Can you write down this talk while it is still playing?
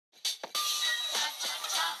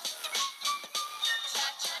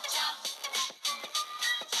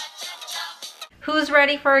Who's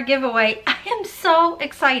ready for a giveaway? I am so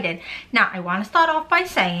excited. Now, I want to start off by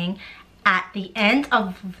saying at the end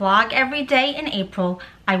of Vlog Every Day in April,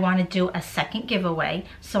 I want to do a second giveaway.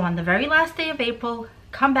 So on the very last day of April,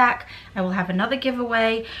 come back. I will have another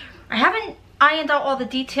giveaway. I haven't ironed out all the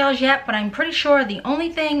details yet, but I'm pretty sure the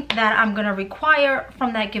only thing that I'm going to require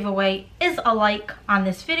from that giveaway is a like on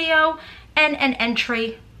this video and an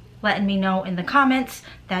entry letting me know in the comments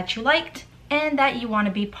that you liked and that you want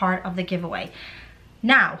to be part of the giveaway.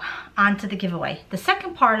 Now, on to the giveaway. The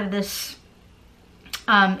second part of this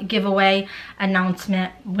giveaway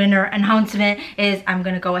announcement, winner announcement, is I'm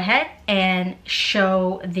going to go ahead and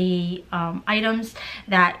show the items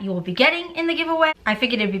that you will be getting in the giveaway. I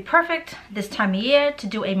figured it'd be perfect this time of year to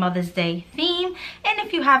do a Mother's Day theme. And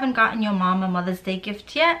if you haven't gotten your mom a Mother's Day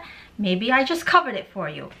gift yet, maybe I just covered it for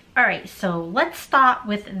you. All right, so let's start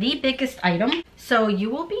with the biggest item. So you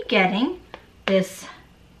will be getting this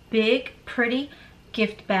big, pretty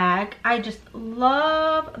gift bag. I just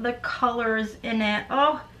love the colors in it.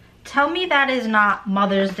 Oh, tell me that is not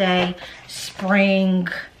Mother's Day spring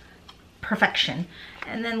perfection.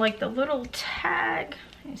 And then like the little tag,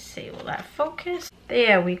 let me see, will that focus?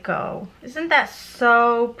 There we go. Isn't that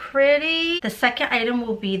so pretty? The second item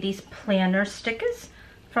will be these planner stickers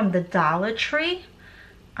from the Dollar Tree,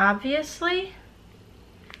 obviously,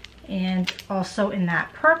 and also in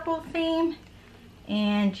that purple theme.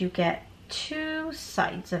 And you get two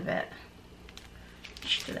sides of it.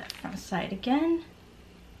 Let's do that front side again.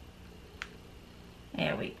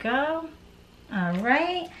 There we go. All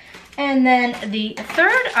right, and then the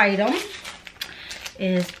third item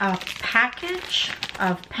is a package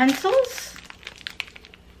of pencils,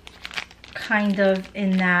 kind of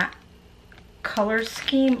in that color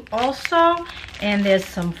scheme also, and there's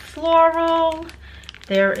some floral.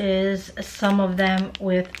 There is some of them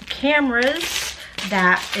with cameras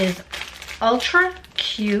that is ultra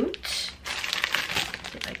cute. See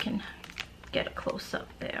if I can get a close up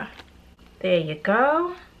there. There you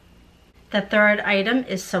go. The third item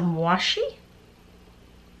is some washi.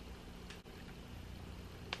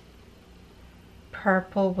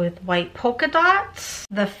 Purple with white polka dots.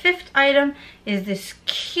 The fifth item is this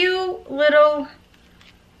cute little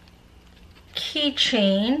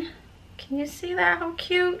keychain. Can you see that? How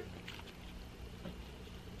cute?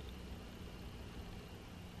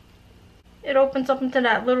 It opens up into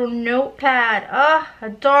that little notepad. Ah,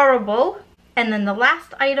 adorable. And then the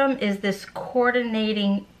last item is this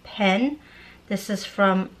coordinating pen. This is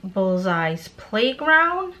from Bullseye's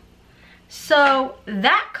Playground. So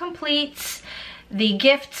that completes the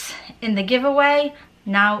gifts in the giveaway.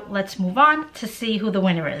 Now let's move on to see who the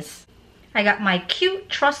winner is. I got my cute,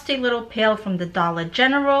 trusty little pail from the Dollar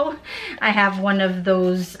General. I have one of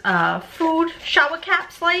those food shower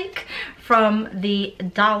caps like from the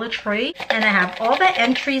Dollar Tree. And I have all the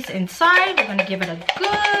entries inside. We're gonna give it a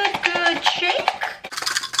good shake.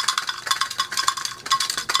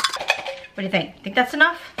 What do you think? Think that's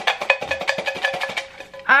enough?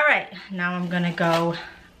 All right, now I'm gonna go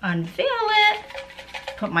unveil it.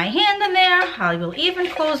 Put my hand in there. I will even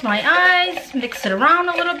close my eyes, mix it around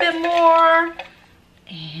a little bit more.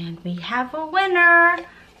 And we have a winner.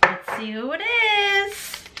 Let's see who it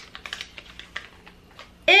is.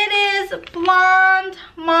 It is Blonde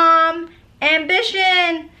Mom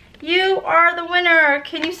Ambition. You are the winner.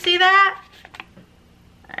 Can you see that?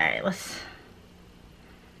 All right, let's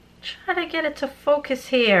try to get it to focus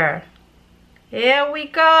here. Here we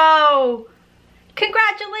go.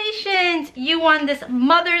 Congratulations! You won this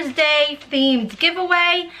Mother's Day themed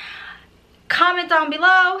giveaway. Comment down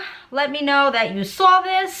below. Let me know that you saw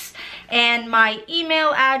this. And my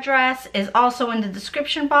email address is also in the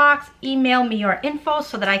description box. Email me your info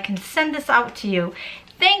so that I can send this out to you.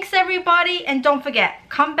 Thanks everybody, and don't forget,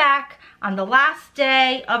 come back on the last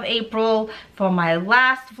day of April for my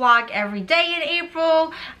last vlog every day in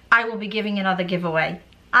April. I will be giving another giveaway.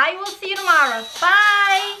 I will see you tomorrow.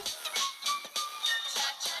 Bye!